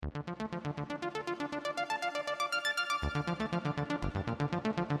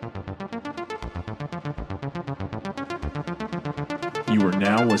You are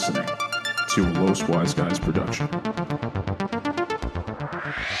now listening to a Los Wise Guys production.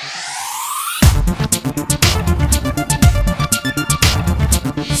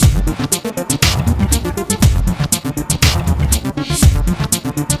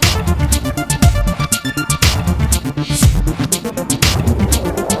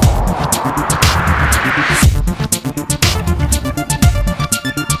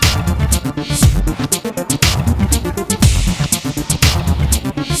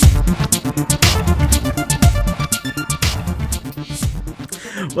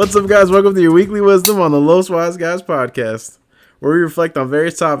 What's up, guys? Welcome to your weekly wisdom on the Los Wise Guys podcast, where we reflect on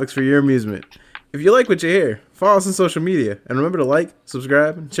various topics for your amusement. If you like what you hear, follow us on social media, and remember to like,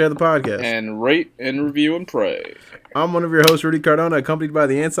 subscribe, and share the podcast. And rate and review and pray. I'm one of your hosts, Rudy Cardona, accompanied by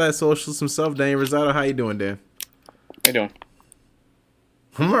the anti-socialist himself, Dan Rosado. How you doing, Dan? How you doing?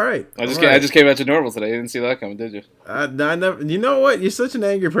 I'm all right. I just came back to normal today. You didn't see that coming, did you? I never. You know what? You're such an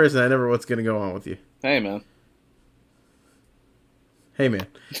angry person. I never know what's gonna go on with you. Hey, man. Hey, man.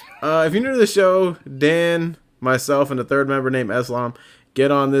 If you're new to the show, Dan, myself, and a third member named Eslam get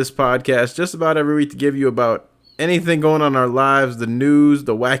on this podcast just about every week to give you about anything going on in our lives, the news,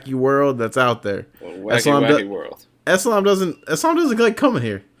 the wacky world that's out there. Wacky world. Eslam doesn't like coming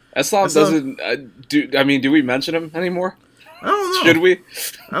here. Eslam doesn't do we mention him anymore? I don't know. Should we?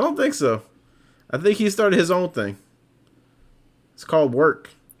 I don't think so. I think he started his own thing. It's called work.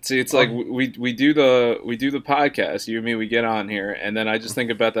 See, it's like we do the podcast. You and me, we get on here, and then I just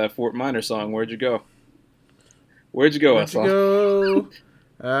think about that Fort Minor song. Where'd you go? Where'd you go, Eslam?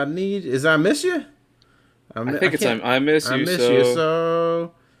 I miss you. I miss you.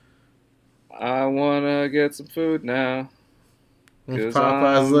 So I wanna get some food now.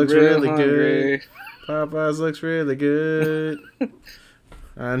 Popeyes looks really good. Popeyes looks really good.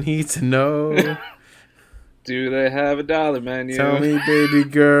 I need to know. Do they have $1 menu? Tell me, baby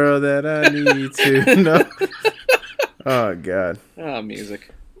girl, that I need to know. Oh, God.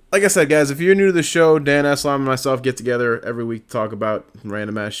 Music. Like I said, guys, if you're new to the show, Dan Eslam and myself get together every week to talk about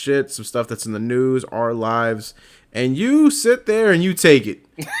random ass shit, some stuff that's in the news, our lives, and you sit there and you take it.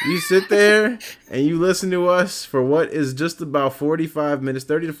 You sit there and you listen to us for what is just about 45 minutes,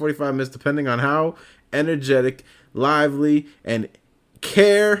 30 to 45 minutes, depending on how energetic, lively, and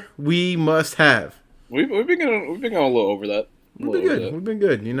care we must have. We've been going a little over that. We've been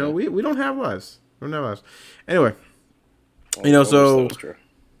good. You know, we don't have lives. We don't have lives. Anyway, we're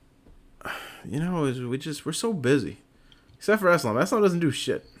so busy. Except for Eslam. Eslam doesn't do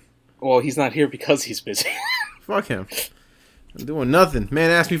shit. Well, he's not here because he's busy. Fuck him. I'm doing nothing.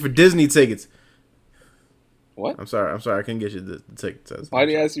 Man asked me for Disney tickets. What? I'm sorry. I couldn't get you the tickets. Why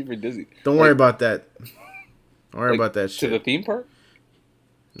did he ask you for Disney? Don't worry about that. Don't worry about that shit. To the theme park?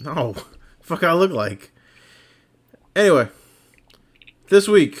 No. Fuck I look like. Anyway, this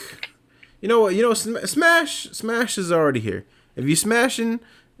week, Smash is already here. If you smash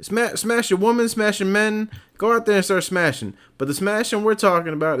your woman, smashing men, go out there and start smashing. But the smashing we're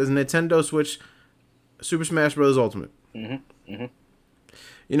talking about is Nintendo Switch Super Smash Bros. Ultimate. Mm-hmm. Mm-hmm.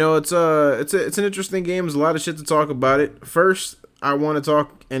 You know, it's an interesting game. There's a lot of shit to talk about it. First, I want to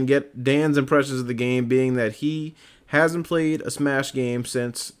talk and get Dan's impressions of the game, being that he hasn't played a Smash game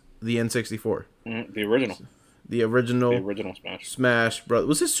since the N64. Mm-hmm. The original Smash Brothers.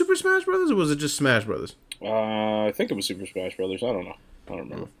 Was it Super Smash Brothers or was it just Smash Brothers? I think it was Super Smash Brothers. I don't know. I don't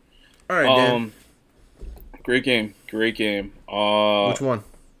remember. All right, Dan. Great game. Which one?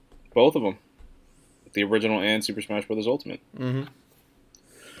 Both of them. The original and Super Smash Brothers Ultimate. Mm-hmm.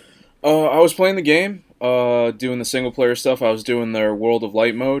 I was playing the game, doing the single player stuff. I was doing their World of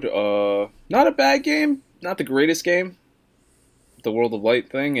Light mode. Not a bad game. Not the greatest game. The World of Light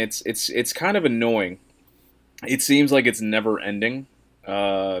thing. It's kind of annoying. It seems like it's never ending.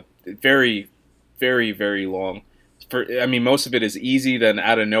 Very, very, very long. Most of it is easy. Then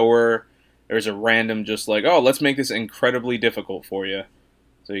out of nowhere, there's a random just like, oh, let's make this incredibly difficult for you.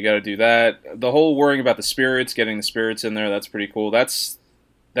 So you got to do that. The whole worrying about the spirits, getting the spirits in there, that's pretty cool. That's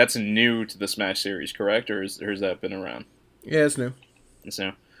new to the Smash series, correct? Or has that been around? Yeah, it's new. It's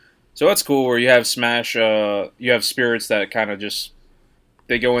new. So that's cool where you have Smash, you have spirits that kind of just,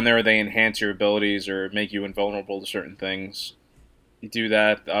 they go in there, they enhance your abilities or make you invulnerable to certain things. You do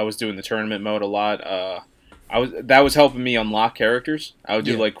that. I was doing the tournament mode a lot. That was helping me unlock characters. I would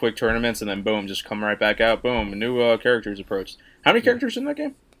do like quick tournaments and then boom, just come right back out. Boom, new characters approached. How many characters in that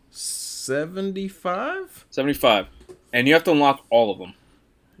game? 75? 75. And you have to unlock all of them.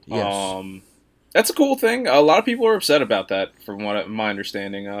 Yes. That's a cool thing. A lot of people are upset about that, from my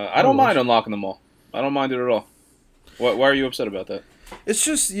understanding. I don't mind unlocking them all. I don't mind it at all. Why are you upset about that? It's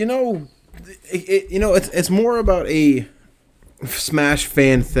just, it's more about a Smash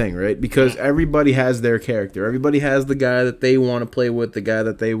fan thing, right? Because everybody has their character. Everybody has the guy that they want to play with, the guy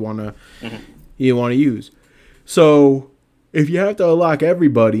that they want to use. So if you have to unlock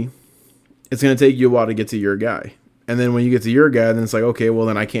everybody, it's going to take you a while to get to your guy. And then when you get to your guy, then it's like, okay, well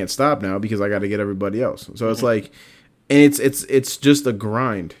then I can't stop now because I got to get everybody else. So it's like, and it's just a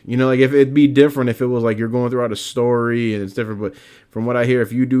grind. You know, like if it'd be different if it was like you're going throughout a story and it's different. But from what I hear,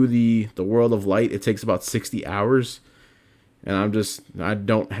 if you do the World of Light, it takes about 60 hours. And I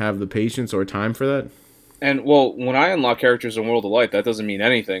don't have the patience or time for that. And well, when I unlock characters in World of Light, that doesn't mean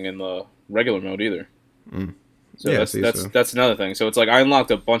anything in the regular mode either. So yeah, that's another thing. So it's like I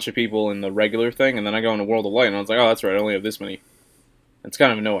unlocked a bunch of people in the regular thing, and then I go into World of Light, and I was like, oh, that's right, I only have this many. It's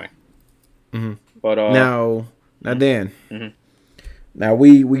kind of annoying. But now Dan. Now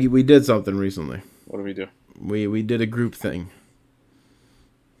we did something recently. What did we do? We did a group thing.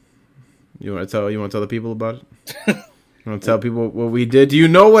 You want to tell the people about it? You want to tell people what we did? Do you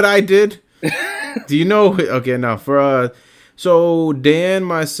know what I did? Do you know? Okay, now so Dan,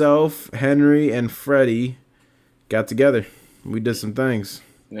 myself, Henry, and Freddie got together. We did some things.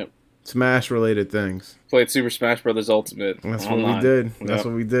 Yep. Smash related things. Played Super Smash Brothers Ultimate. That's online. What we did. That's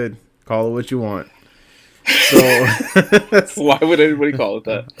what we did. Call it what you want. So why would anybody call it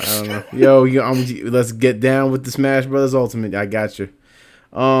that? I don't know. Let's get down with the Smash Brothers Ultimate. I got you.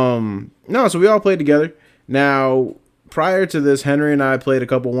 No, so we all played together. Now, prior to this, Henry and I played a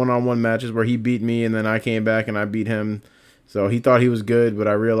couple one-on-one matches where he beat me, and then I came back and I beat him. So he thought he was good, but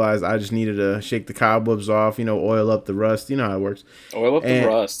I realized I just needed to shake the cobwebs off, oil up the rust. You know how it works. Oil up the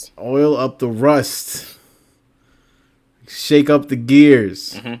rust. Oil up the rust. Shake up the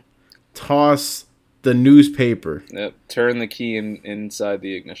gears. Toss the newspaper. Yep. Turn the key inside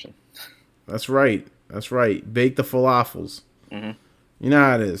the ignition. That's right. Bake the falafels. You know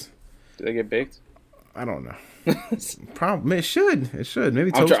how it is. Do they get baked? I don't know. Probably it should.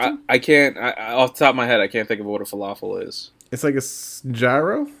 Maybe toasted. I can't. Off the top of my head, I can't think of what a falafel is. It's like a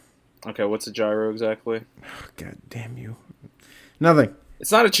gyro. Okay, what's a gyro exactly? God damn you! Nothing.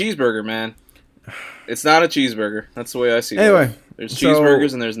 It's not a cheeseburger, man. It's not a cheeseburger. That's the way I see it. Anyway, there's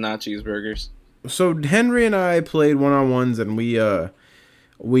cheeseburgers and there's not cheeseburgers. So Henry and I played one-on-ones, and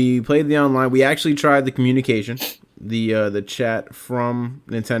we played the online. We actually tried the communication, the chat from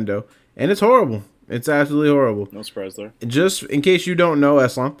Nintendo, and it's horrible. It's absolutely horrible. No surprise there. Just in case you don't know,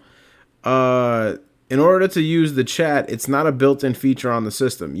 Eslam, in order to use the chat, it's not a built-in feature on the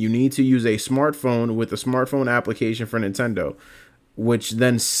system. You need to use a smartphone with a smartphone application for Nintendo, which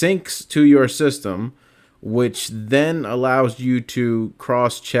then syncs to your system, which then allows you to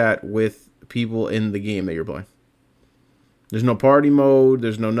cross-chat with people in the game that you're playing. There's no party mode.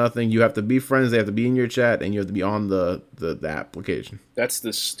 There's no nothing. You have to be friends. They have to be in your chat, and you have to be on the application. That's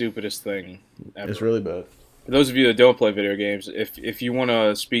the stupidest thing ever. It's really bad. For those of you that don't play video games, if you want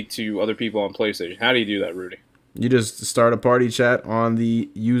to speak to other people on PlayStation, how do you do that, Rudy? You just start a party chat on the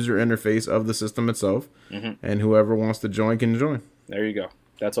user interface of the system itself, and whoever wants to join can join. There you go.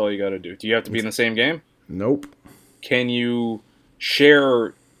 That's all you got to do. Do you have to be in the same game? Nope. Can you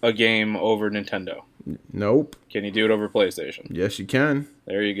share a game over Nintendo? Nope. Can you do it over PlayStation? Yes, you can.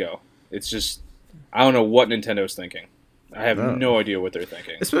 There you go. It's just, I don't know what Nintendo's thinking. I have no idea what they're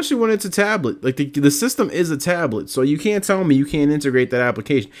thinking. Especially when it's a tablet. Like, the system is a tablet, so you can't tell me you can't integrate that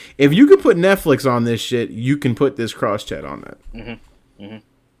application. If you can put Netflix on this shit, you can put this cross-chat on that.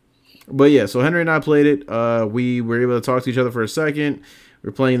 But yeah, so Henry and I played it. We were able to talk to each other for a second.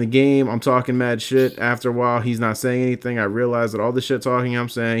 We're playing the game. I'm talking mad shit. After a while, he's not saying anything. I realize that all the shit talking I'm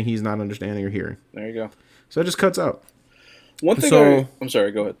saying, he's not understanding or hearing. There you go. So it just cuts out. One thing I'm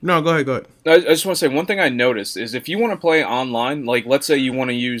sorry, go ahead. No, go ahead. I just want to say, one thing I noticed is if you want to play online, like let's say you want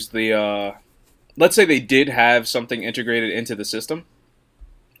to use the, let's say they did have something integrated into the system.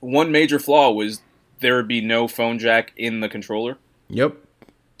 One major flaw was there would be no phone jack in the controller. Yep.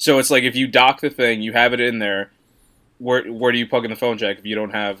 So it's like if you dock the thing, you have it in there, where do you plug in the phone jack if you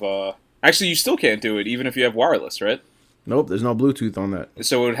don't have... Actually, you still can't do it, even if you have wireless, right? Nope, there's no Bluetooth on that.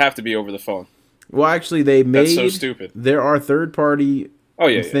 So it would have to be over the phone. Well, actually, they made... That's so stupid. There are third-party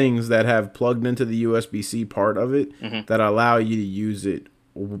things that have plugged into the USB-C part of it that allow you to use it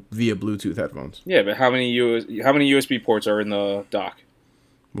via Bluetooth headphones. Yeah, but how many USB ports are in the dock?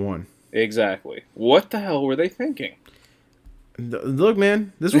 One. Exactly. What the hell were they thinking? Look,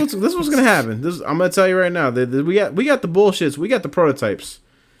 man, this was gonna happen. I'm gonna tell you right now. We got the bullshits. We got the prototypes,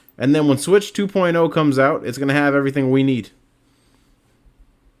 and then when Switch 2.0 comes out, it's gonna have everything we need.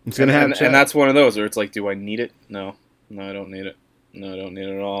 It's gonna have, and that's one of those where it's like, do I need it? No, I don't need it. No, I don't need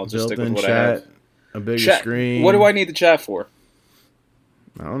it at all. I'll just stick with what I have. A bigger screen. What do I need the chat for?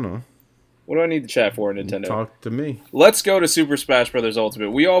 I don't know. What do I need to chat for, Nintendo? Talk to me. Let's go to Super Smash Bros.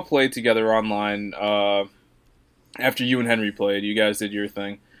 Ultimate. We all played together online after you and Henry played. You guys did your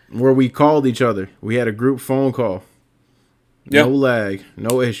thing. Where we called each other. We had a group phone call. Yep. No lag.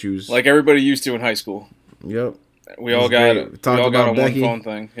 No issues. Like everybody used to in high school. Yep. We all got great. we Talked all got about a Becky. one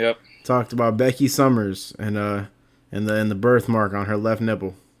phone thing. Yep. Talked about Becky Summers and the birthmark on her left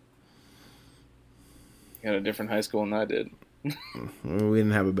nipple. Got a different high school than I did. We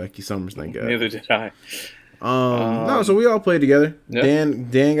didn't have a Becky Summers, thank God. Neither did I. No, so we all played together. Yep.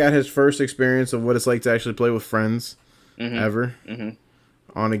 Dan got his first experience of what it's like to actually play with friends ever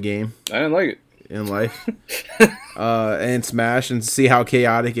on a game I didn't like it. in life. And Smash, and see how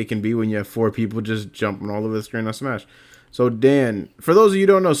chaotic it can be when you have 4 people just jumping all over the screen on Smash. So Dan, for those of you who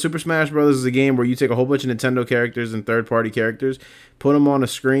don't know, Super Smash Bros. Is a game where you take a whole bunch of Nintendo characters and third-party characters, put them on a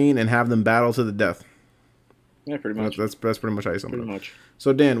screen, and have them battle to the death. Yeah, pretty much. That's pretty much how you sum it Pretty up. much.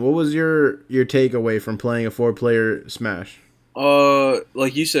 So Dan, what was your takeaway from playing a 4-player Smash?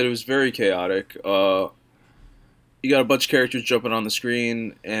 Like you said, it was very chaotic. You got a bunch of characters jumping on the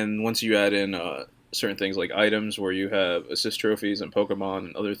screen, and once you add in certain things like items where you have assist trophies and Pokemon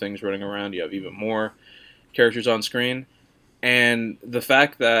and other things running around, you have even more characters on screen. And the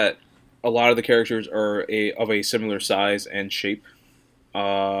fact that a lot of the characters are of a similar size and shape,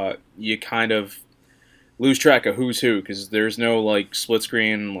 you kind of lose track of who's who, because there's no like split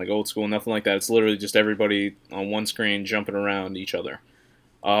screen like old school, nothing like that. It's literally just everybody on one screen jumping around each other.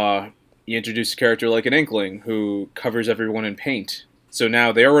 You introduce a character like an Inkling who covers everyone in paint, so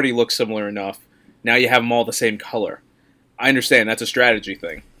now they already look similar enough. Now you have them all the same color. I understand that's a strategy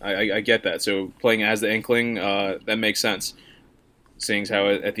thing. I get that. So playing as the Inkling, that makes sense. Seeing as how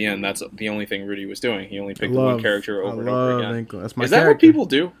at the end that's the only thing Rudy was doing. He only picked one character over and over again. Inkling. That's my Is that character. what people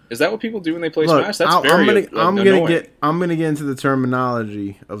do? Is that what people do when they play Look, Smash? That's I'm annoying. gonna get into the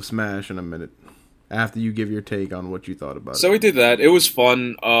terminology of Smash in a minute. After you give your take on what you thought about it. So we did that. It was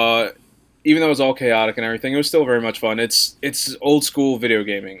fun. Even though it was all chaotic and everything, it was still very much fun. It's old school video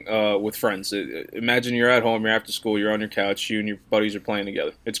gaming with friends. Imagine you're at home, you're after school, you're on your couch, you and your buddies are playing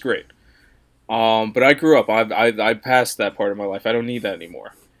together. It's great. But I grew up. I passed that part of my life. I don't need that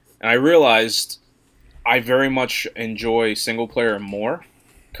anymore. And I realized I very much enjoy single player more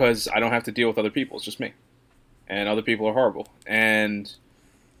because I don't have to deal with other people. It's just me. And other people are horrible. And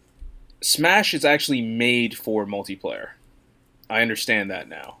Smash is actually made for multiplayer. I understand that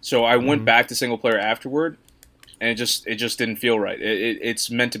now. So I went back to single player afterward, and it just didn't feel right. It's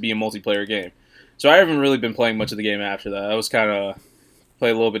meant to be a multiplayer game. So I haven't really been playing much of the game after that. I was kind of play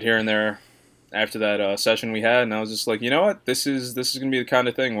a little bit here and there after that session we had, and I was just like, you know what, this is gonna be the kind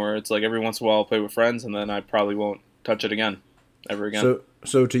of thing where it's like every once in a while I'll play with friends, and then I probably won't touch it ever again.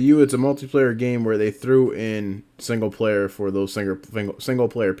 So to you, it's a multiplayer game where they threw in single player for those single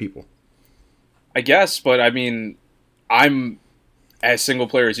player people. I guess, but I mean, I'm as single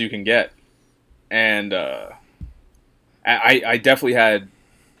player as you can get, and I definitely had.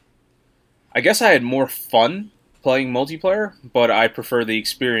 I guess I had more fun playing multiplayer, but I prefer the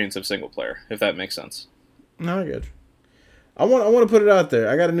experience of single player, if that makes sense. No, I get you. I want to put it out there.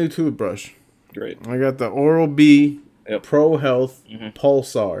 I got a new toothbrush. Great. I got the Oral-B Yep. Pro Health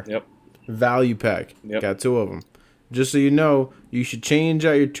Pulsar Yep. Value Pack. Yep. Got 2 of them. Just so you know, you should change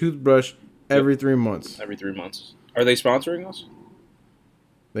out your toothbrush every 3 months. Every 3 months. Are they sponsoring us?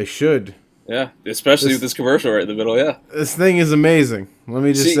 They should. Yeah, especially with this commercial right in the middle. Yeah. This thing is amazing. Let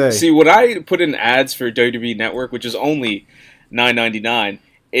me just say. See, when I put in ads for WWE Network, which is only $9.99,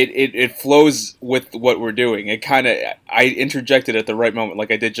 it flows with what we're doing. It kind of I interjected at the right moment,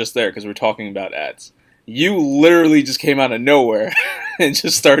 like I did just there, because we're talking about ads. You literally just came out of nowhere and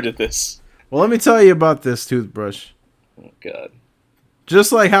just started this. Well, let me tell you about this toothbrush. Oh God.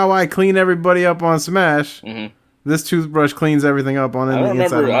 Just like how I clean everybody up on Smash, this toothbrush cleans everything up on the inside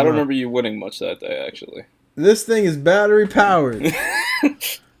of my I don't mouth. remember you winning much that day, actually. This thing is battery powered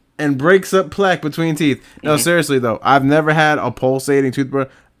and breaks up plaque between teeth. No, seriously though, I've never had a pulsating toothbrush.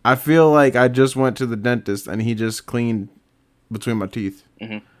 I feel like I just went to the dentist and he just cleaned between my teeth.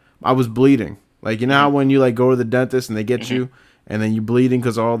 I was bleeding. Like, you know how when you like go to the dentist and they get you and then you're bleeding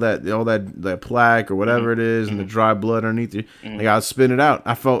because all that plaque or whatever it is and the dry blood underneath you. Like, I was spitting it out.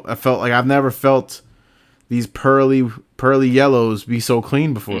 I felt like I've never felt these pearly yellows be so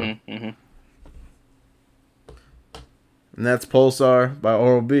clean before. And that's Pulsar by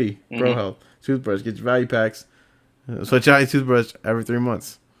Oral-B Pro Health toothbrush. Get your value packs. Switch out your toothbrush every 3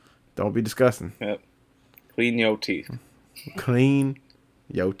 months. Don't be disgusting. Yep. Clean your teeth. Clean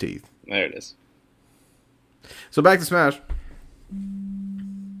your teeth. There it is. So back to Smash.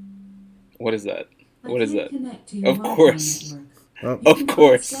 What is that? What is that? Connect to your Of Wi-Fi course. network. Of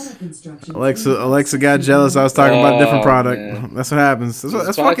course. Alexa got jealous. I was talking about a different product. Man. That's what happens.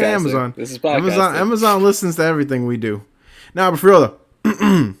 That's fucking podcasting. Amazon. This is podcasting. Amazon listens to everything we do. Now, but for real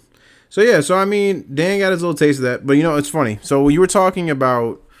though. So I mean, Dan got his little taste of that. But you know, it's funny. So you were talking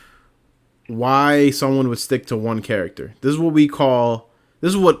about why someone would stick to one character. This is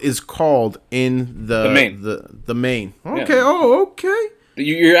what is called in the main. The main. Okay. Yeah. Oh, okay.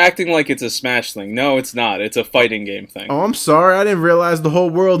 You're acting like it's a Smash thing. No, it's not. It's a fighting game thing. Oh, I'm sorry. I didn't realize the whole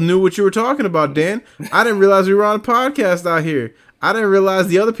world knew what you were talking about, Dan. I didn't realize we were on a podcast out here. I didn't realize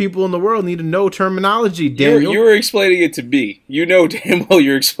the other people in the world need to know terminology, Daniel. You were explaining it to me. You know damn well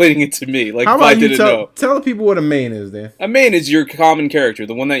you're explaining it to me. Like, How if I about you didn't know. tell the people what a main is, Dan? A main is your common character,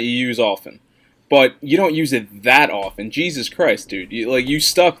 the one that you use often. But you don't use it that often. Jesus Christ, dude. You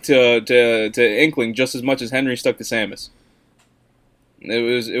stuck to Inkling just as much as Henry stuck to Samus.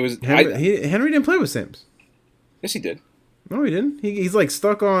 It was. Henry didn't play with Sims. Yes, he did. No, he didn't. He's like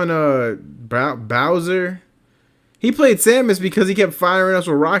stuck on Bowser. He played Samus because he kept firing us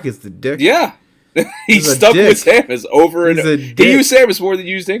with rockets. The dick. Yeah, He's a stuck dick. with Samus over and He's a over. He dick. used Samus more than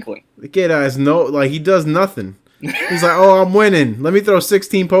he used Inkling. The kid has he does nothing. He's like, oh, I'm winning. Let me throw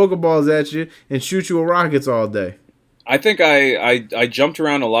 16 Pokeballs at you and shoot you with rockets all day. I think I jumped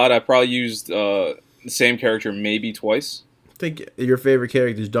around a lot. I probably used the same character maybe twice. I think your favorite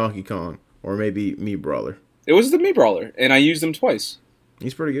character is Donkey Kong or maybe Mii Brawler. It was the Mii Brawler, and I used him twice.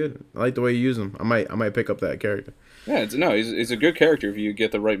 He's pretty good. I like the way you use him. I might pick up that character. Yeah, he's a good character if you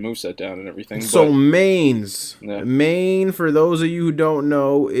get the right moveset down and everything. So mains. Yeah. Main, for those of you who don't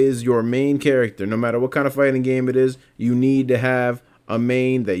know, is your main character. No matter what kind of fighting game it is, you need to have a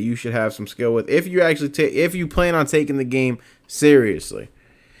main that you should have some skill with. If you actually if you plan on taking the game seriously.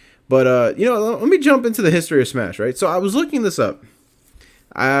 But let me jump into the history of Smash, right? So I was looking this up.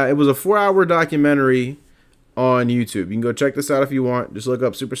 It was a 4-hour documentary on YouTube. You can go check this out if you want. Just look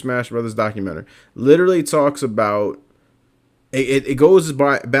up Super Smash Brothers documentary. Literally talks about it goes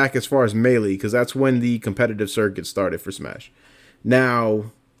back as far as Melee, because that's when the competitive circuit started for Smash.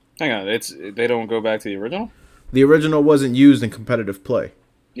 Now, hang on, they don't go back to the original? The original wasn't used in competitive play.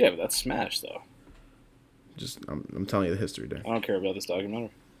 Yeah, but that's Smash though. I'm telling you the history there. I don't care about this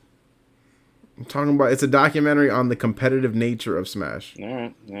documentary. I'm talking about, it's a documentary on the competitive nature of Smash. All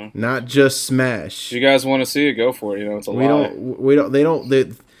right, yeah. Not just Smash. If you guys want to see it, go for it. It's a lie.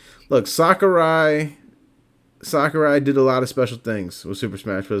 Look, Sakurai did a lot of special things with Super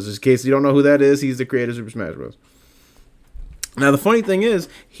Smash Bros. Just in case you don't know who that is, he's the creator of Super Smash Bros. Now, the funny thing is,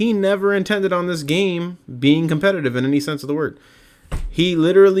 he never intended on this game being competitive in any sense of the word.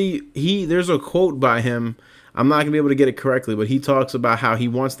 There's a quote by him. I'm not going to be able to get it correctly, but he talks about how he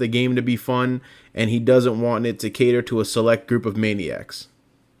wants the game to be fun and he doesn't want it to cater to a select group of maniacs.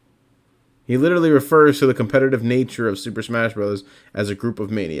 He literally refers to the competitive nature of Super Smash Bros. As a group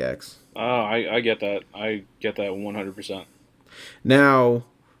of maniacs. Oh, I get that. I get that 100%. Now,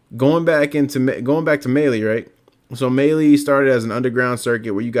 going back to Melee, right? So Melee started as an underground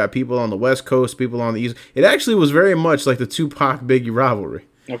circuit where you got people on the West Coast, people on the East. It actually was very much like the Tupac-Biggie rivalry.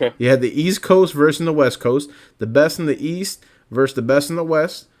 Okay. You had the East Coast versus the West Coast, the best in the East versus the best in the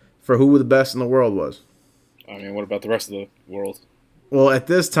West, for who the best in the world was. I mean, what about the rest of the world? Well, at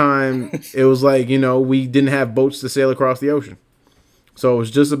this time, it was like, we didn't have boats to sail across the ocean. So it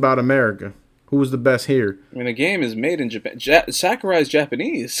was just about America. Who was the best here? I mean, the game is made in Japan. Sakurai's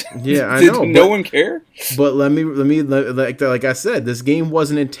Japanese. Yeah, I know. Did no one care? But let me like I said, this game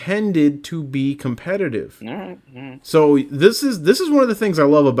wasn't intended to be competitive. All right. So this is one of the things I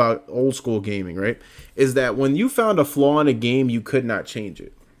love about old school gaming, right? Is that when you found a flaw in a game, you could not change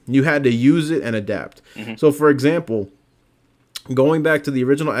it. You had to use it and adapt. Mm-hmm. So, for example, going back to the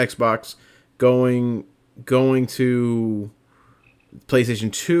original Xbox, going to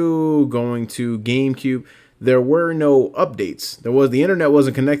PlayStation 2, going to GameCube, there were no updates. The internet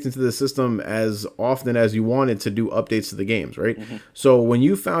wasn't connected to the system as often as you wanted to do updates to the games, right? Mm-hmm. So when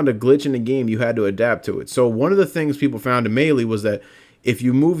you found a glitch in the game, you had to adapt to it. So one of the things people found in Melee was that if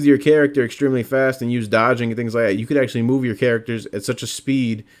you moved your character extremely fast and used dodging and things like that, you could actually move your characters at such a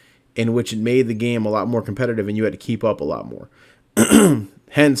speed in which it made the game a lot more competitive and you had to keep up a lot more.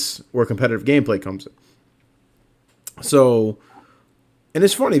 Hence where competitive gameplay comes in. So, and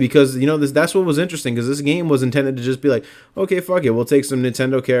it's funny because, that's what was interesting, because this game was intended to just be like, okay, fuck it, we'll take some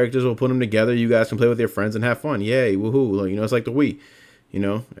Nintendo characters, we'll put them together, you guys can play with your friends and have fun. Yay, woohoo. It's like the Wii.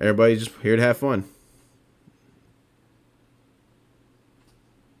 Everybody's just here to have fun.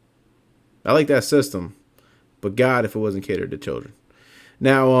 I like that system, but God, if it wasn't catered to children.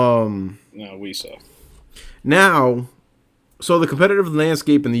 Now, No, we suck. Now, So the competitive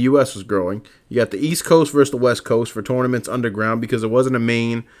landscape in the U.S. was growing. You got the East Coast versus the West Coast for tournaments underground because it wasn't a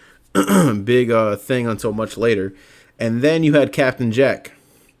main big thing until much later. And then you had Captain Jack.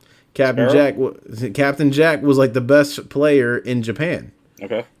 Captain Jack was like the best player in Japan.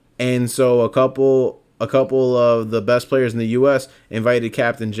 Okay. And so a couple of the best players in the U.S. invited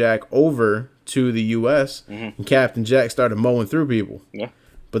Captain Jack over to the U.S. And Captain Jack started mowing through people. Yeah.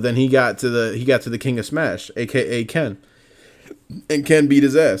 But then he got to the King of Smash, aka Ken, and Ken beat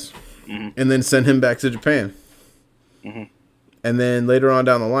his ass, and then sent him back to Japan. And then later on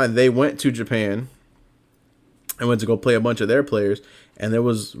down the line, they went to Japan and went to go play a bunch of their players, and there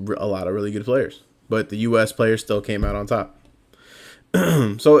was a lot of really good players, but the U.S. players still came out on top.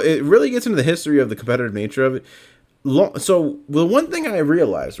 So it really gets into the history of the competitive nature of it. So the one thing I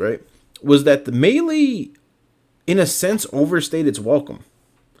realized, right, was that the Melee, in a sense, overstayed its welcome.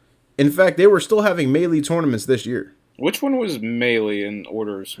 In fact, they were still having Melee tournaments this year. Which one was Melee in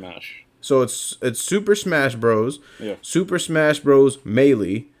order of Smash? So it's Super Smash Bros. Yeah. Super Smash Bros.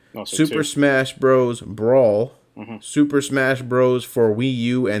 Melee. Super Smash Bros. Brawl. Super Smash Bros. For Wii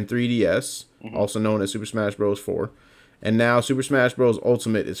U and 3DS, also known as Super Smash Bros. 4. And now Super Smash Bros.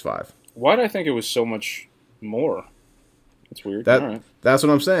 Ultimate is 5. Why did I think it was so much more? That's weird. That's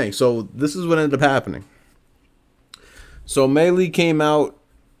what I'm saying. So this is what ended up happening. So Melee came out,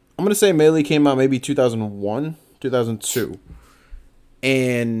 I'm going to say Melee came out maybe 2001, 2002.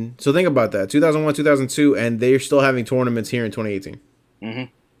 And so think about that, 2001, 2002, and they're still having tournaments here in 2018.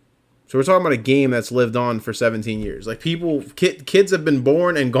 So we're talking about a game that's lived on for 17 years. Like kids have been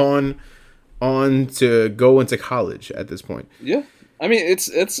born and gone on to go into college at this point. Yeah. I mean,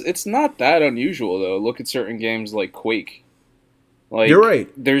 it's not that unusual, though. Look at certain games like Quake. Like, you're right.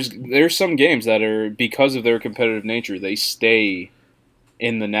 There's some games that are, because of their competitive nature, they stay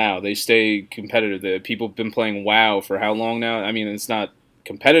in the now. They stay competitive. People have been playing WoW for how long now? I mean, it's not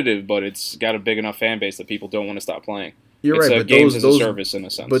competitive, but it's got a big enough fan base that people don't want to stop playing. You're right, but games as a service in a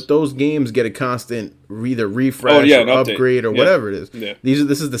sense. But those games get a constant either refresh or upgrade or whatever it is. Yeah.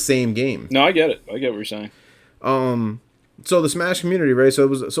 This is the same game. No, I get it. I get what you're saying. So the Smash community, right? So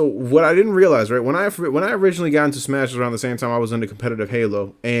what I didn't realize, right? When I originally got into Smash, around the same time I was into competitive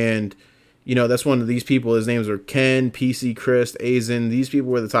Halo, and you know that's one of these people. His names are Ken, PC, Chris, Azen. These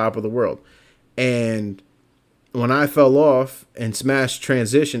people were the top of the world, and when I fell off and Smash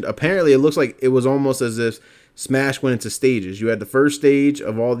transitioned, apparently it looks like it was almost as if Smash went into stages. You had the first stage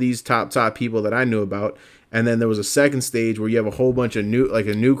of all these top people that I knew about, and then there was a second stage where you have a whole bunch of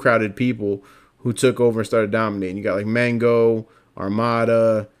new crowded people who took over and started dominating. You got like Mango,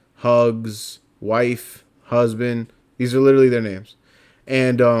 Armada, Hugs, Wife, Husband. These are literally their names,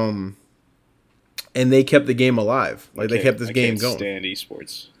 and they kept the game alive. Like they kept this game going. I can't stand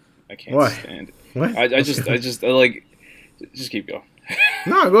esports. I can't stand it. What? I just like, just keep going.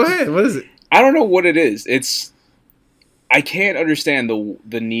 No, go ahead. What is it? I don't know what it is. I can't understand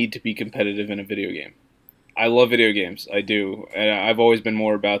the need to be competitive in a video game. I love video games. I do. And I've always been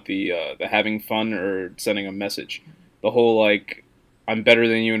more about the having fun or sending a message. The whole, like, I'm better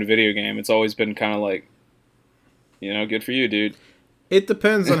than you in a video game. It's always been kind of like, you know, good for you, dude. It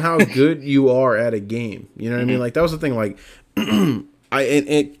depends on how good you are at a game. You know what I mean? Like, that was the thing. Like, I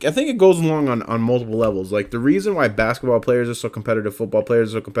think it goes along on multiple levels. Like, the reason why basketball players are so competitive, football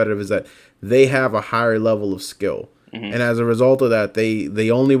players are so competitive, is that they have a higher level of skill. And as a result of that, the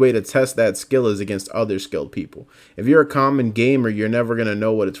only way to test that skill is against other skilled people. If you're a common gamer, you're never going to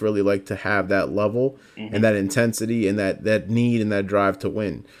know what it's really like to have that level and that intensity and that need and that drive to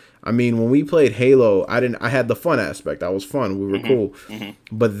win. I mean, when we played Halo, I had the fun aspect. I was fun. We were cool.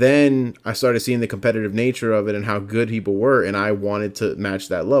 But then I started seeing the competitive nature of it and how good people were, and I wanted to match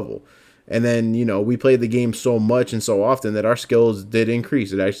that level. And then, you know, we played the game so much and so often that our skills did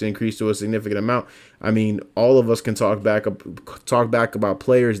increase. It actually increased to a significant amount. I mean, all of us can talk back about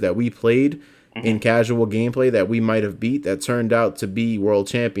players that we played in casual gameplay that we might have beat that turned out to be world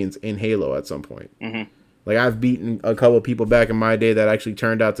champions in Halo at some point. Like, I've beaten a couple of people back in my day that actually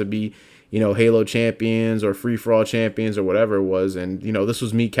turned out to be, you know, Halo champions or free-for-all champions or whatever it was. And, you know, this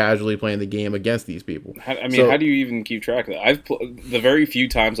was me casually playing the game against these people. I mean, how do you even keep track of that? The very few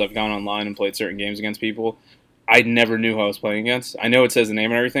times I've gone online and played certain games against people, I never knew who I was playing against. I know it says the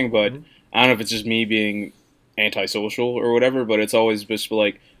name and everything, but I don't know if it's just me being antisocial or whatever, but it's always just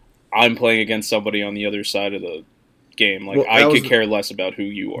like, I'm playing against somebody on the other side of the game. Like, I could care less about who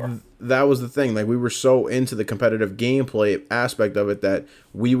you are. That was the thing. Like, we were so into the competitive gameplay aspect of it that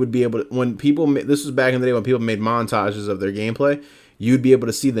we would be able to, when people, this was back in the day when people made montages of their gameplay, you'd be able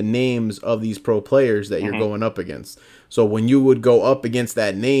to see the names of these pro players that you're going up against. So when you would go up against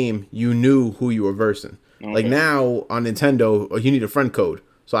that name, you knew who you were versing. Like now on Nintendo, you need a friend code.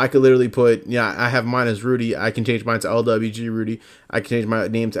 So I could literally put, I have mine as Rudy. I can change mine to LWG Rudy. I can change my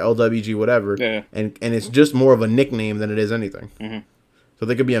name to LWG whatever. Yeah. And it's just more of a nickname than it is anything. Mm-hmm. So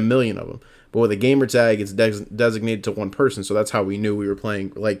there could be a million of them. But with a gamer tag, it's designated to one person. So that's how we knew we were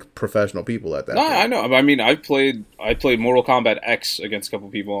playing like professional people at that point. I know. I mean, I played Mortal Kombat X against a couple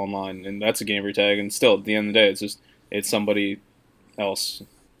people online, and that's a gamer tag. And still, at the end of the day, it's somebody else.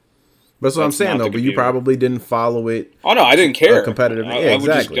 That's what I'm saying, though. But you probably didn't follow it. Oh no, I didn't care. Competitive.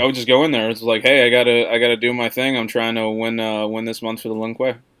 Exactly. I would just go in there. It's like, hey, I gotta do my thing. I'm trying to win this month for the Lin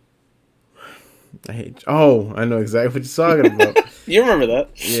Kuei. I hate. Oh, I know exactly what you're talking about. You remember that?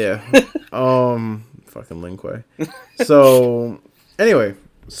 Yeah. Fucking Lin Kuei. So anyway,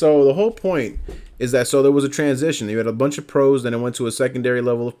 so the whole point is that there was a transition. You had a bunch of pros, then it went to a secondary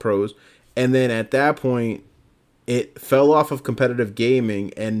level of pros, and then at that point, it fell off of competitive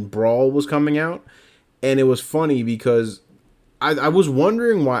gaming and Brawl was coming out. And it was funny because I was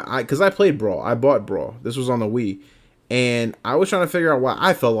wondering why because I played Brawl. I bought Brawl. This was on the Wii. And I was trying to figure out why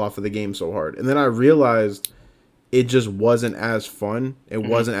I fell off of the game so hard. And then I realized it just wasn't as fun. It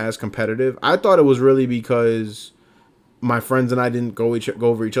wasn't as competitive. I thought it was really because my friends and I didn't go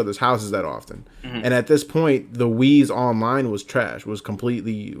over each other's houses that often. And at this point, the Wii's online was trash. Was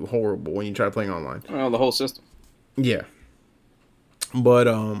completely horrible when you try playing online. Well, the whole system. Yeah. But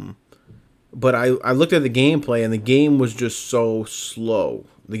I looked at the gameplay and the game was just so slow.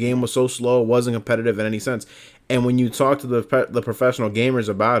 The game was so slow, it wasn't competitive in any sense. And when you talk to the professional gamers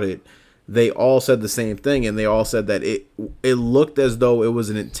about it, they all said the same thing, and they all said that it looked as though it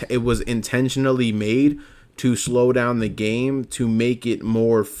was intentionally made to slow down the game to make it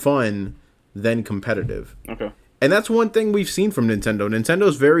more fun than competitive. Okay. And that's one thing we've seen from Nintendo.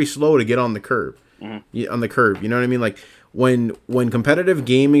 Nintendo's very slow to get on the curve. On the curve, you know what I mean? Like when competitive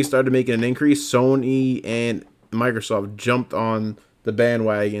gaming started making an increase, Sony and Microsoft jumped on the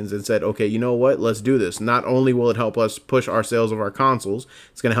bandwagons and said, okay, you know what? Let's do this. Not only will it help us push our sales of our consoles,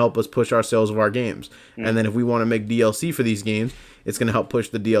 it's going to help us push our sales of our games. And then if we want to make DLC for these games, it's going to help push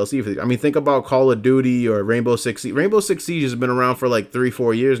the DLC for these. I mean, think about Call of Duty or Rainbow Six Siege. Rainbow Six Siege has been around for like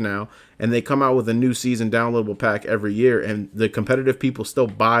 3-4 years now, and they come out with a new season downloadable pack every year, and the competitive people still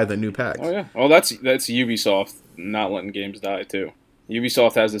buy the new packs. Oh, yeah. Well, that's Ubisoft not letting games die, too.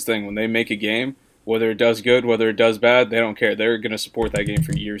 Ubisoft has this thing. When they make a game, whether it does good, whether it does bad, they don't care. They're going to support that game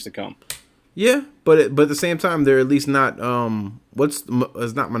for years to come. Yeah, but at the same time, they're at least not it's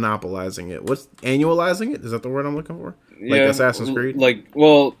not monopolizing it. What's annualizing it? Is that the word I'm looking for? Like Assassin's Creed?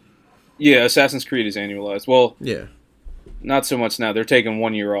 Assassin's Creed is annualized. Well, yeah, not so much now. They're taking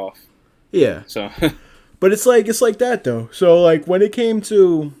 1 year off. Yeah. So, but it's like that though. So like when it came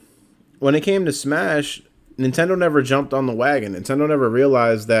to Smash, Nintendo never jumped on the wagon. Nintendo never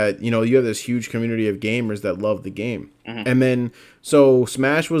realized that, you have this huge community of gamers that love the game. And then,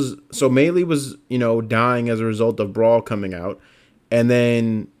 Melee was, dying as a result of Brawl coming out. And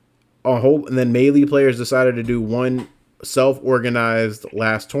then Melee players decided to do one self-organized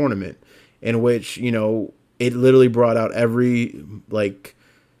last tournament in which, it literally brought out every,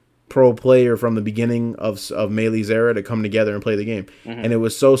 pro player from the beginning of Melee's era to come together and play the game. And it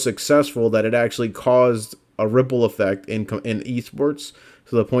was so successful that it actually caused a ripple effect in esports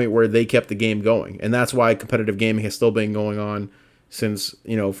to the point where they kept the game going. And that's why competitive gaming has still been going on since,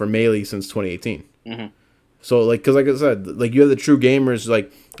 for Melee since 2018. So, because like I said, you have the true gamers,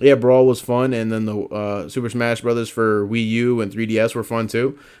 Brawl was fun, and then the Super Smash Brothers for Wii U and 3DS were fun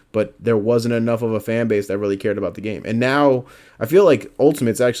too, but there wasn't enough of a fan base that really cared about the game. And now, I feel like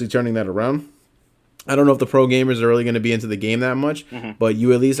Ultimate's actually turning that around. I don't know if the pro gamers are really going to be into the game that much, but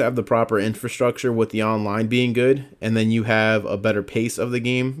you at least have the proper infrastructure with the online being good, and then you have a better pace of the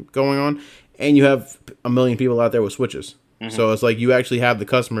game going on, and you have a million people out there with Switches. So it's like you actually have the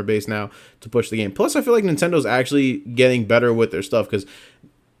customer base now to push the game. Plus, I feel like Nintendo's actually getting better with their stuff because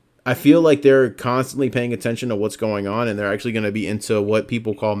I feel like they're constantly paying attention to what's going on, and they're actually going to be into what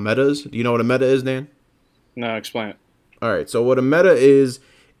people call metas. Do you know what a meta is, Dan? No, explain it. All right. So what a meta is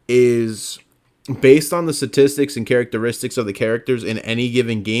based on the statistics and characteristics of the characters in any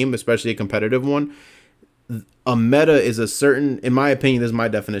given game, especially a competitive one. A meta is a certain, in my opinion, this is my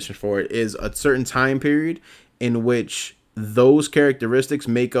definition for it, is a certain time period in which those characteristics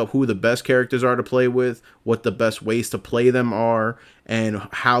make up who the best characters are to play with, what the best ways to play them are, and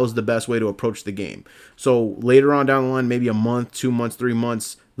how's the best way to approach the game. So later on down the line, maybe a month, 2 months, 3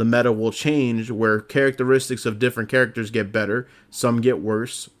 months, the meta will change where characteristics of different characters get better. Some get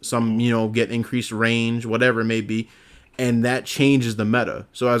worse. Some, get increased range, whatever it may be. And that changes the meta.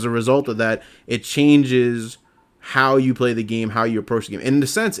 So as a result of that, it changes how you play the game, how you approach the game. And in a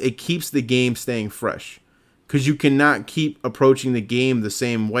sense, it keeps the game staying fresh. because you cannot keep approaching the game the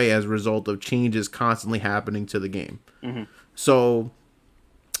same way as a result of changes constantly happening to the game. So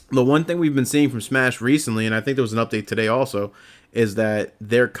the one thing we've been seeing from Smash recently, and I think there was an update today also, is that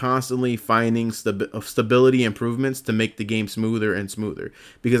they're constantly finding stability improvements to make the game smoother and smoother.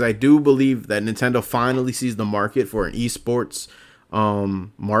 Because I do believe that Nintendo finally sees the market for an esports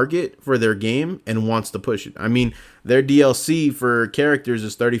market for their game and wants to push it. I mean, their DLC for characters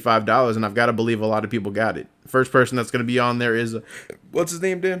is $35, and I've got to believe a lot of people got it. First person that's going to be on there is, what's his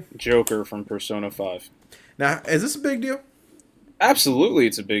name, Dan? Joker from Persona 5. Now, is this a big deal? Absolutely,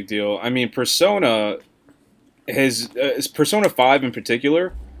 it's a big deal. I mean, Persona 5 in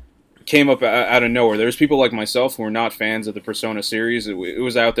particular came up out of nowhere. There's people like myself who are not fans of the Persona series. It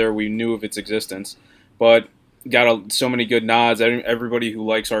was out there. We knew of its existence, but got so many good nods. Everybody who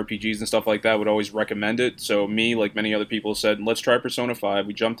likes RPGs and stuff like that would always recommend it. So me, like many other people, said, let's try Persona 5.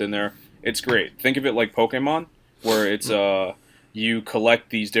 We jumped in there. It's great. Think of it like Pokemon, where it's you collect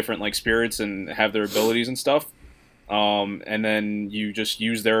these different like spirits and have their abilities and stuff. And then you just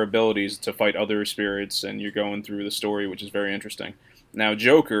use their abilities to fight other spirits, and you're going through the story, which is very interesting. Now,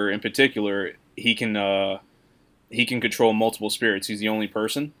 Joker, in particular, he can control multiple spirits. He's the only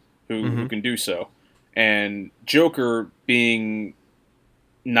person who can do so. And Joker, being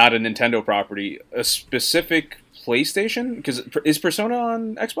not a Nintendo property, a specific PlayStation, because is Persona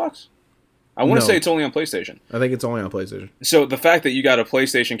on Xbox? I want to say it's only on PlayStation. I think it's only on PlayStation. So the fact that you got a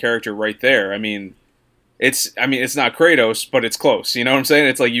PlayStation character right there, I mean, it's not Kratos, but it's close. You know what I'm saying?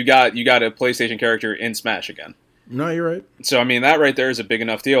 It's like you got a PlayStation character in Smash again. No, you're right. So I mean, that right there is a big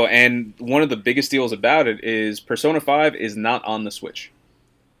enough deal. And one of the biggest deals about it is Persona 5 is not on the Switch.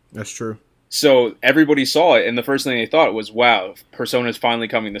 That's true. So everybody saw it, and the first thing they thought was, wow, Persona's finally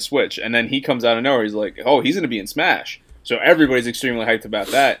coming to Switch. And then he comes out of nowhere, he's like, oh, he's going to be in Smash. So everybody's extremely hyped about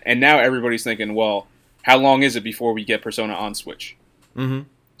that. And now everybody's thinking, well, how long is it before we get Persona on Switch? Mm-hmm.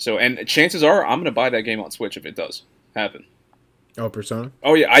 So, and chances are, I'm going to buy that game on Switch if it does happen. Oh, Persona?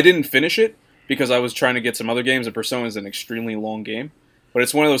 Oh, yeah, I didn't finish it because I was trying to get some other games, and Persona is an extremely long game. But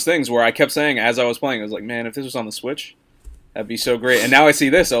it's one of those things where I kept saying, as I was playing, I was like, man, if this was on the Switch, that'd be so great. And now I see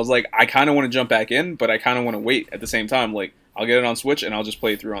this, I was like, I kind of want to jump back in, but I kind of want to wait at the same time. Like, I'll get it on Switch, and I'll just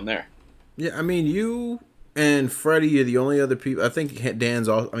play it through on there. Yeah, I mean, you and Freddie are the only other people. I think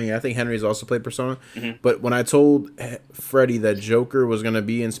I think Henry's also played Persona. Mm-hmm. But when I told Freddie that Joker was going to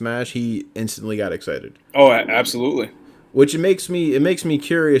be in Smash, he instantly got excited. Oh, absolutely. Which it makes me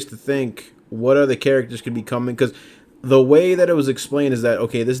curious to think what other characters could be coming, because the way that it was explained is that,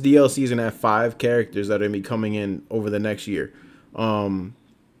 okay, this DLC is going to have 5 characters that are going to be coming in over the next year.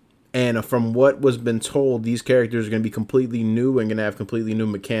 And from what was been told, these characters are going to be completely new and going to have completely new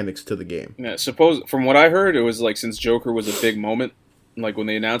mechanics to the game. Yeah, from what I heard, it was like, since Joker was a big moment, like when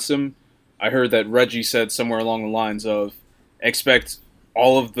they announced him, I heard that Reggie said somewhere along the lines of, expect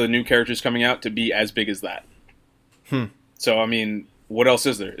all of the new characters coming out to be as big as that. So, I mean, what else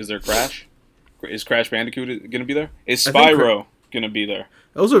is there? Is there Crash? Is Crash Bandicoot going to be there? Is Spyro going to be there?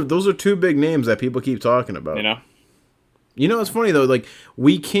 Those are 2 big names that people keep talking about. You know, it's funny though. Like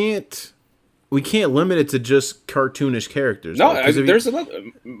we can't limit it to just cartoonish characters. No, there's another.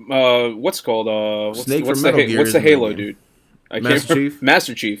 What's called? Snake from Metal Gear. What's the Halo dude? Master Chief.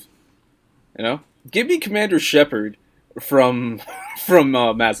 Master Chief. You know, give me Commander Shepard from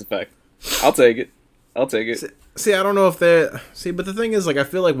Mass Effect. I'll take it. See, I don't know if they're... See, but the thing is, like, I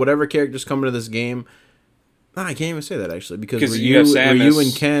feel like whatever characters come into this game... Nah, I can't even say that, actually, because Ryu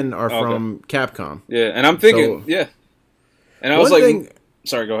and Ken are from Capcom. Yeah, and I'm thinking... yeah. And I was like...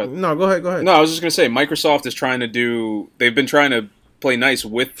 Sorry, go ahead. No, go ahead. No, I was just going to say, Microsoft is trying to do... They've been trying to play nice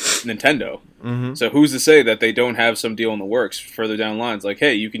with Nintendo. Mm-hmm. So who's to say that they don't have some deal in the works further down the lines? Like,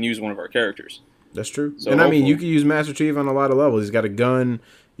 hey, you can use one of our characters. That's true. So and I mean, you can use Master Chief on a lot of levels. He's got a gun...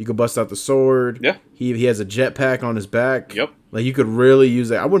 You could bust out the sword. Yeah. He has a jetpack on his back. Yep. Like, you could really use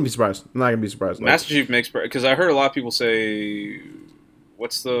that. I wouldn't be surprised. I'm not going to be surprised. Master Chief makes... Because I heard a lot of people say...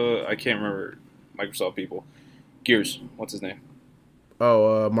 What's the... I can't remember. Microsoft people. Gears. What's his name?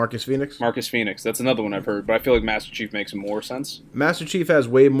 Oh, Marcus Phoenix? Marcus Phoenix. That's another one I've heard. But I feel like Master Chief makes more sense. Master Chief has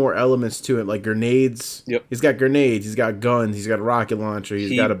way more elements to it. Like grenades. Yep. He's got grenades. He's got guns. He's got a rocket launcher.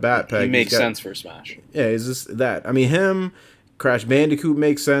 He's got a backpack. He makes sense for Smash. Yeah, it's just that. I mean, him... Crash Bandicoot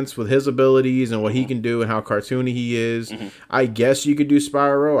makes sense with his abilities and what he can do and how cartoony he is. Mm-hmm. I guess you could do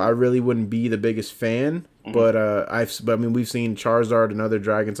Spyro. I really wouldn't be the biggest fan, but I mean, we've seen Charizard and other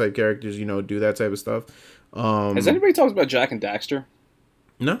dragon type characters, do that type of stuff. Has anybody talked about Jak and Daxter?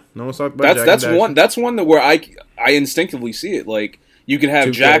 No one's talked about Jak that's and Daxter. That's one that where I instinctively see it. Like, you could have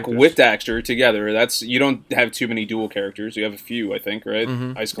 2 Jak characters with Daxter together. You don't have too many dual characters. You have a few, I think, right?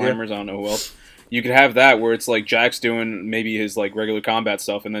 Mm-hmm. Ice Climbers. Yeah. I don't know who else. You could have that where it's like Jack's doing maybe his like regular combat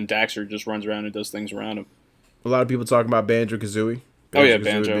stuff, and then Daxter just runs around and does things around him. A lot of people talking about Banjo-Kazooie. Oh yeah,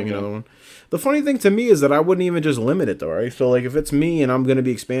 Banjo being yeah. another one. The funny thing to me is that I wouldn't even just limit it though, right? So like if it's me and I'm gonna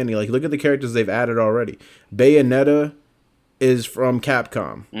be expanding, like look at the characters they've added already. Bayonetta is from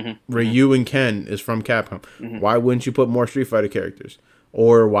Capcom. Ryu and Ken is from Capcom. Why wouldn't you put more Street Fighter characters?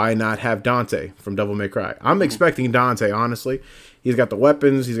 Or why not have Dante from Devil May Cry? I'm expecting Dante, honestly. He's got the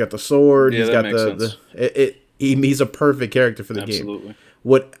weapons, he's got the sword, he's got he's a perfect character for the game.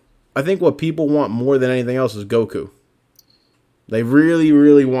 What people want more than anything else is Goku. They really,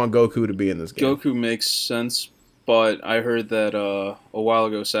 really want Goku to be in this game. Goku makes sense, but I heard that a while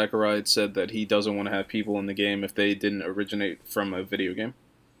ago Sakurai had said that he doesn't want to have people in the game if they didn't originate from a video game.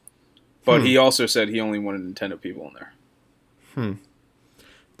 But he also said he only wanted Nintendo people in there.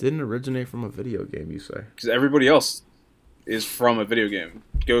 Didn't originate from a video game, you say? Because everybody else is from a video game.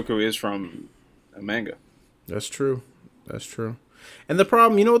 Goku is from a manga. That's true. And the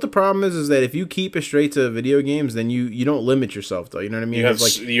problem, you know what the problem is that if you keep it straight to video games, then you don't limit yourself, though. You know what I mean?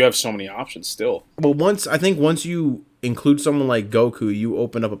 You have so many options still. But once you include someone like Goku, you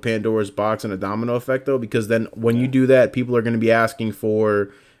open up a Pandora's box and a domino effect, though, because then when you do that, people are going to be asking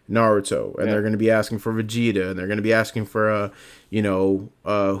for Naruto, and they're going to be asking for Vegeta, and they're going to be asking for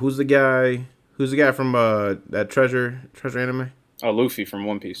who's the guy from that treasure anime? Oh, Luffy from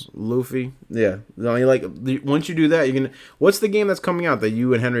One Piece. Luffy, yeah. Once you do that, you can. What's the game that's coming out that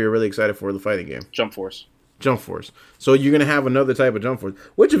you and Henry are really excited for? The fighting game, Jump Force. So you're gonna have another type of Jump Force,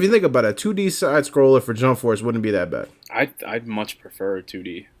 which, if you think about it, 2D side scroller for Jump Force wouldn't be that bad. I'd much prefer a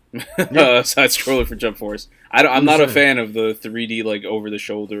 2D side scroller for Jump Force. I'm not a fan of the 3D like over the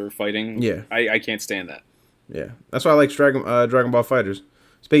shoulder fighting. Yeah, I can't stand that. Yeah, that's why I like Dragon Ball Fighters.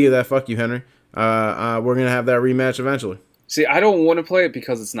 Speaking of that, fuck you, Henry. We're gonna have that rematch eventually. See, I don't want to play it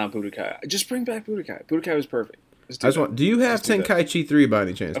because it's not Budokai. Just bring back Budokai. Budokai was perfect. Do you have Tenkaichi 3 by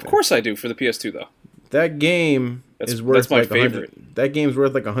any chance? Of course I do, for the PS2 though. That game is worth my favorite. That game's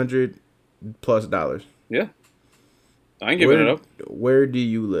worth like $100+. Yeah, I ain't giving it up. Where do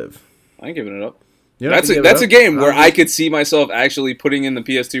you live? I ain't giving it up. That's a game where I could see myself actually putting in the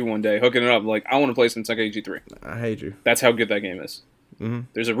PS2 one day, hooking it up. Like, I want to play some Tenkaichi 3. I hate you. That's how good that game is. Mm-hmm.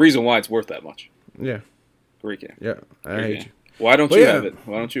 There's a reason why it's worth that much. Yeah. Great game. Yeah, I hate you. Why don't you have it?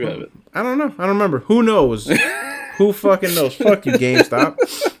 Why don't you have it? I don't know. I don't remember. Who knows? Who fucking knows? Fuck you, GameStop.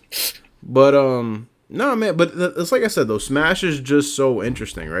 But no, man. But it's like I said though. Smash is just so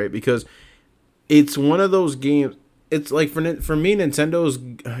interesting, right? Because it's one of those games. It's like for me, Nintendo's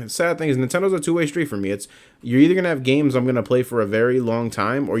sad thing is Nintendo's a two-way street for me. It's you're either gonna have games I'm gonna play for a very long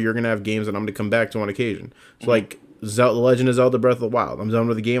time, or you're gonna have games that I'm gonna come back to on occasion. So like The Legend of Zelda: Breath of the Wild. I'm done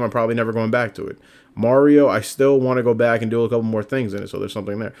with the game. I'm probably never going back to it. Mario, I still want to go back and do a couple more things in it, so there's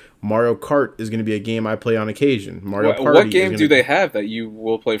something there. Mario Kart is going to be a game I play on occasion. What game do they have that you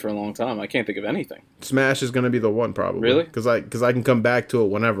will play for a long time? I can't think of anything. Smash is going to be the one, probably. Really? Because I can come back to it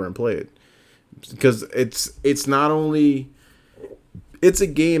whenever and play it. Because it's not only... It's a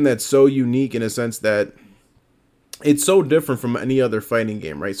game that's so unique in a sense that it's so different from any other fighting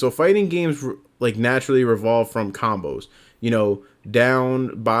game, right? So fighting games like naturally revolve from combos. You know,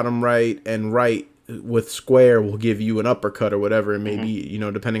 down, bottom right, and right with square will give you an uppercut or whatever it may be, you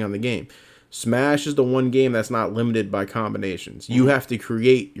know, depending on the game. Smash is the one game that's not limited by combinations. You have to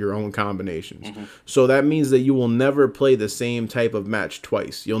create your own combinations. So that means that you will never play the same type of match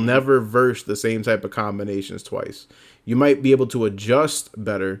twice. You'll never verse the same type of combinations twice. You might be able to adjust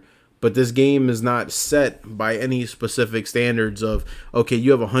better, but this game is not set by any specific standards of, okay,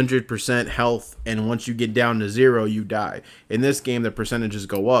 you have 100% health, and once you get down to 0, you die. In this game, the percentages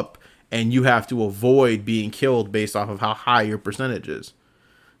go up, and you have to avoid being killed based off of how high your percentage is.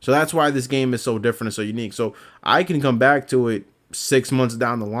 So that's why this game is so different and so unique. So I can come back to it 6 months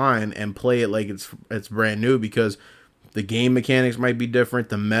down the line and play it like it's brand new, because the game mechanics might be different,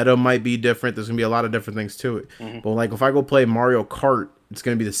 the meta might be different. There's gonna be a lot of different things to it. But like if I go play Mario Kart, it's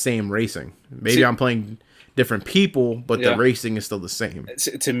gonna be the same racing. Maybe I'm playing different people, but the racing is still the same.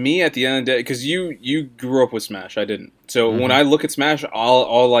 To me, at the end of the day, because you grew up with Smash, I didn't. So when I look at Smash,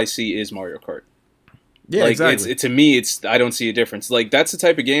 all I see is Mario Kart. Yeah, like, exactly. To me, I don't see a difference. Like, that's the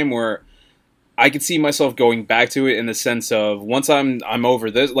type of game where I could see myself going back to it in the sense of once I'm over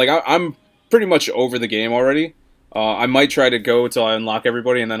this. Like, I'm pretty much over the game already. I might try to go until I unlock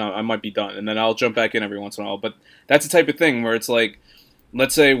everybody, and then I might be done, and then I'll jump back in every once in a while. But that's the type of thing where it's like,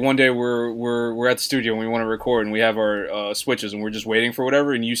 let's say one day we're at the studio and we want to record, and we have our switches, and we're just waiting for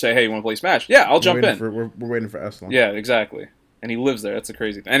whatever, and you say, "Hey, you want to play Smash?" Yeah, I'll jump in. We're waiting for Eslam. Yeah, exactly. And he lives there. That's a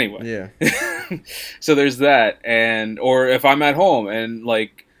crazy thing. Anyway. Yeah. So there's that, or if I'm at home and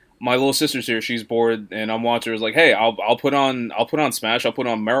like my little sister's here. She's bored, and I'm watching her. Like, hey, I'll put on Smash. I'll put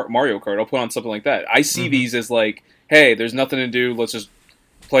on Mario Kart. I'll put on something like that. I see these as like, hey, there's nothing to do. Let's just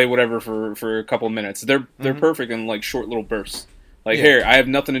play whatever for a couple of minutes. They're perfect in like short little bursts. Like, here, I have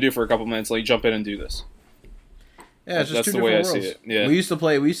nothing to do for a couple of minutes. Like, jump in and do this. Yeah, it's just that's two the way I different see worlds. it. Yeah. We used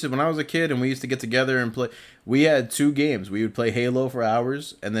to when I was a kid, and we used to get together and play. We had 2 games. We would play Halo for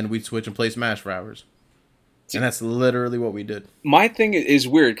hours, and then we'd switch and play Smash for hours. And that's literally what we did. My thing is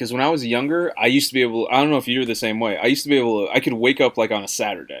weird because when I was younger, I used to be able. I don't know if you were the same way. I used to be able to. I could wake up like on a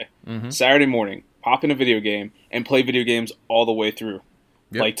Saturday morning, pop in a video game, and play video games all the way through,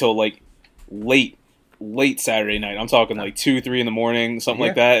 like till like late Saturday night. I'm talking like 2, 3 in the morning, something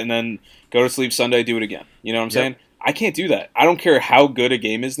like that, and then go to sleep Sunday, do it again. You know what I'm saying? I can't do that. I don't care how good a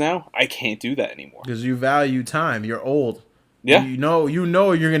game is now. I can't do that anymore. Because you value time. You're old. Yeah. You know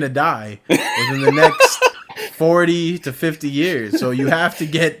you're gonna die within the next 40 to 50 years. So you have to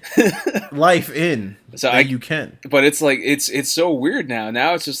get life in you can. But it's like it's so weird now.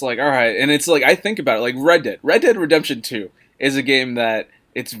 Now it's just like, all right, and it's like I think about it like Red Dead Redemption 2 is a game that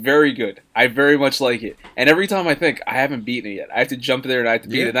it's very good. I very much like it. And every time I think, I haven't beaten it yet. I have to jump there and I have to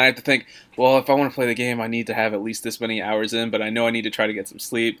beat it. And I have to think, well, if I want to play the game, I need to have at least this many hours in. But I know I need to try to get some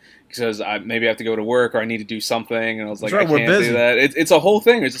sleep because maybe I have to go to work or I need to do something. And I was like, I can't do that. It's a whole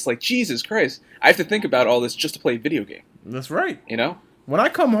thing. It's just like, Jesus Christ. I have to think about all this just to play a video game. That's right. You know? When I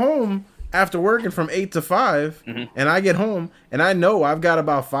come home after working from 8 to 5, and I get home, and I know I've got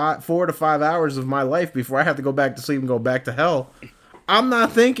about 4 to 5 hours of my life before I have to go back to sleep and go back to hell, I'm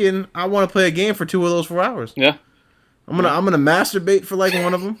not thinking I want to play a game for 2 of those 4 hours. Yeah. I'm gonna masturbate for like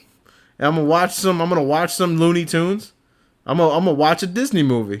one of them, and I'm gonna watch some Looney Tunes. I'm gonna watch a Disney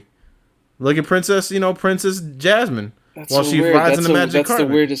movie. Look at Princess Jasmine while she rides in the magic carpet. That's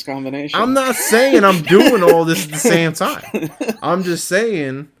the weirdest combination. I'm not saying I'm doing all this at the same time. I'm just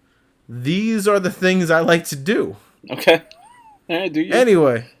saying these are the things I like to do. Okay. All right, do you?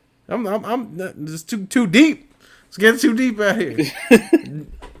 Anyway, I'm just too deep. Let's get too deep out here.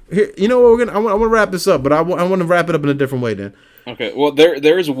 Here, you know what? I want to wrap this up, but I want to wrap it up in a different way. Then. Okay. Well,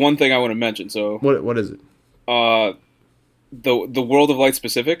 there is one thing I want to mention. So what is it? The World of Light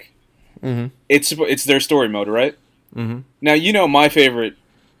specific. Mm-hmm. It's their story mode, right? Mm-hmm. Now you know my favorite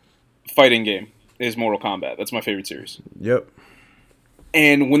fighting game is Mortal Kombat. That's my favorite series. Yep.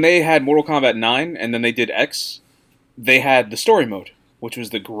 And when they had Mortal Kombat 9 and then they did X, they had the story mode, which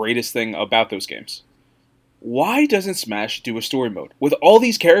was the greatest thing about those games. Why doesn't Smash do a story mode? With all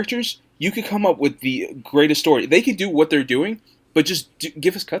these characters, you could come up with the greatest story. They could do what they're doing, but just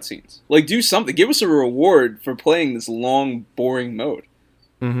give us cutscenes. Like, do something. Give us a reward for playing this long, boring mode.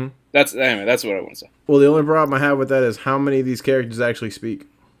 Mm-hmm. That's what I want to say. Well, the only problem I have with that is how many of these characters actually speak.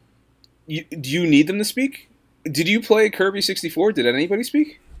 Do you need them to speak? Did you play Kirby 64? Did anybody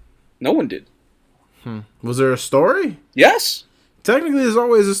speak? No one did. Was there a story? Yes. Technically, there's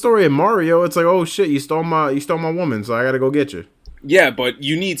always a story in Mario. It's like, oh shit, you stole my woman, so I gotta go get you. Yeah, but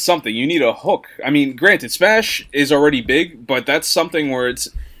you need something. You need a hook. I mean, granted, Smash is already big, but that's something where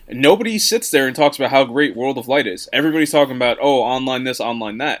nobody sits there and talks about how great World of Light is. Everybody's talking about, oh, online this,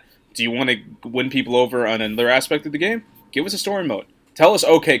 online that. Do you want to win people over on another aspect of the game? Give us a story mode. Tell us,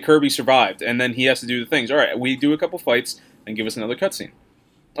 okay, Kirby survived, and then he has to do the things. All right, we do a couple fights, and give us another cutscene.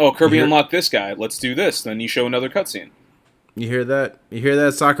 Oh, Kirby unlocked this guy. Let's do this. Then you show another cutscene. You hear that? You hear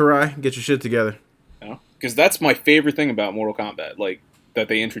that, Sakurai? Get your shit together. Because that's my favorite thing about Mortal Kombat, like, that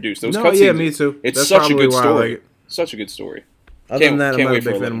they introduced. Those cutscenes. Yeah, me too. It's that's such a good story. like Such a good story. Other than that, I'm not a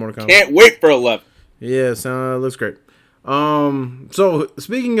big fan of Mortal Kombat. Can't wait for 11. Yeah, looks great. So,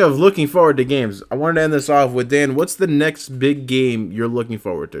 speaking of looking forward to games, I wanted to end this off with, Dan, what's the next big game you're looking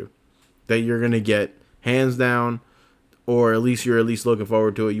forward to? That you're going to get, hands down, or you're at least looking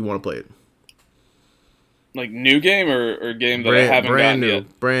forward to it, you want to play it? Like, new game or game that I haven't gotten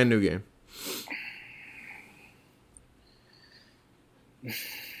yet? Brand new game.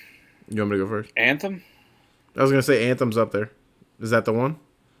 You want me to go first? Anthem? I was going to say Anthem's up there. Is that the one?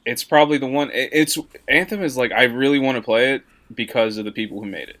 It's probably the one. Anthem is like, I really want to play it because of the people who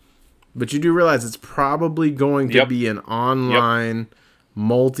made it. But you do realize it's probably going to be an online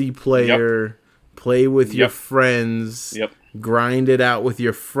multiplayer, play with your friends, grind it out with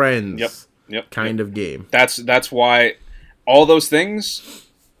your friends kind of game. That's why all those things,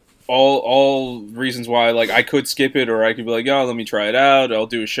 all reasons why, like, I could skip it or I could be like, oh, let me try it out. I'll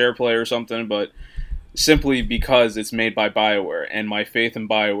do a share play or something, but simply because it's made by BioWare and my faith in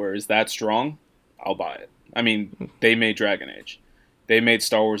BioWare is that strong, I'll buy it. I mean, they made Dragon Age. They made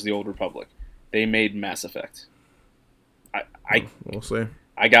Star Wars The Old Republic. They made Mass Effect. We'll see.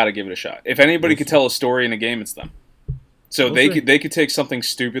 I gotta give it a shot. If anybody could tell a story in a game, it's them. So We'll see. they could take something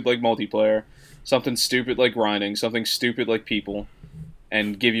stupid like multiplayer, something stupid like grinding, something stupid like people,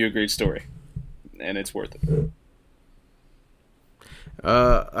 and give you a great story, and it's worth it.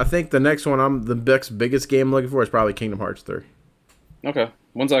 I think the next one, the biggest game I'm looking for is probably Kingdom Hearts 3. Okay,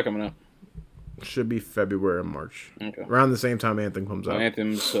 when's that coming out? Should be February or March. Okay, Around the same time Anthem comes out.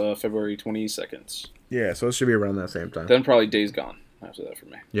 Anthem's February 22nd. Yeah, so it should be around that same time. Then probably Days Gone after that for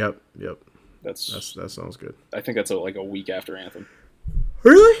me. Yep. That sounds good. I think that's like a week after Anthem.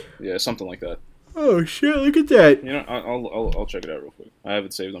 Really? Yeah, something like that. Oh shit! Look at that. You know, I'll check it out real quick. I have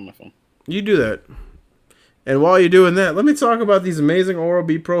it saved on my phone. You do that. And while you're doing that, let me talk about these amazing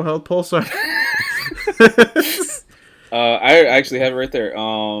Oral-B Pro Health Pulsar. I actually have it right there.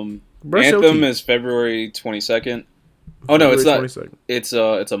 Brush your Anthem teeth. is February 22nd. Oh no, it's not. February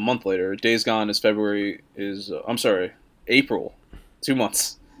 22nd. It's a month later. Days Gone is April. 2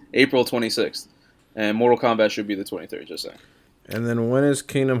 months. April 26th. And Mortal Kombat should be the 23rd, just saying. And then when is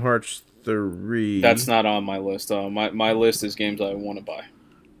Kingdom Hearts 3? That's not on my list. My list is games I want to buy.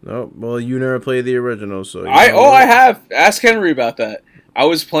 No, well, you never played the original, so... I have. Ask Henry about that. I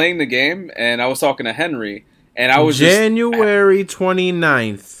was playing the game, and I was talking to Henry, and I was January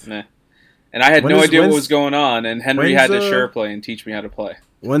 29th. Nah. And I had no idea what was going on, and Henry had to share play and teach me how to play.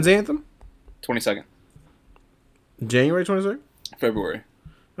 When's Anthem? 22nd. January 22nd? February.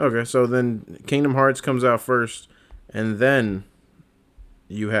 Okay, so then Kingdom Hearts comes out first, and then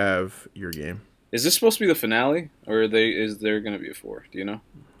you have your game. Is this supposed to be the finale, or is there going to be a 4? Do you know?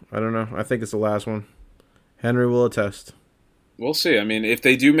 I don't know. I think it's the last one. Henry will attest. We'll see. I mean, if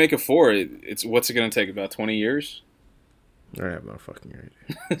they do make a 4, what's it going to take? About 20 years? I have no fucking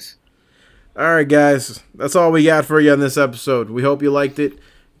idea. All right, guys. That's all we got for you on this episode. We hope you liked it.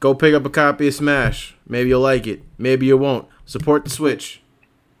 Go pick up a copy of Smash. Maybe you'll like it. Maybe you won't. Support the Switch.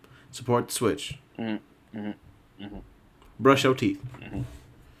 Support the Switch. Mm-hmm. Mm-hmm. Mm-hmm. Brush your teeth. Mm-hmm.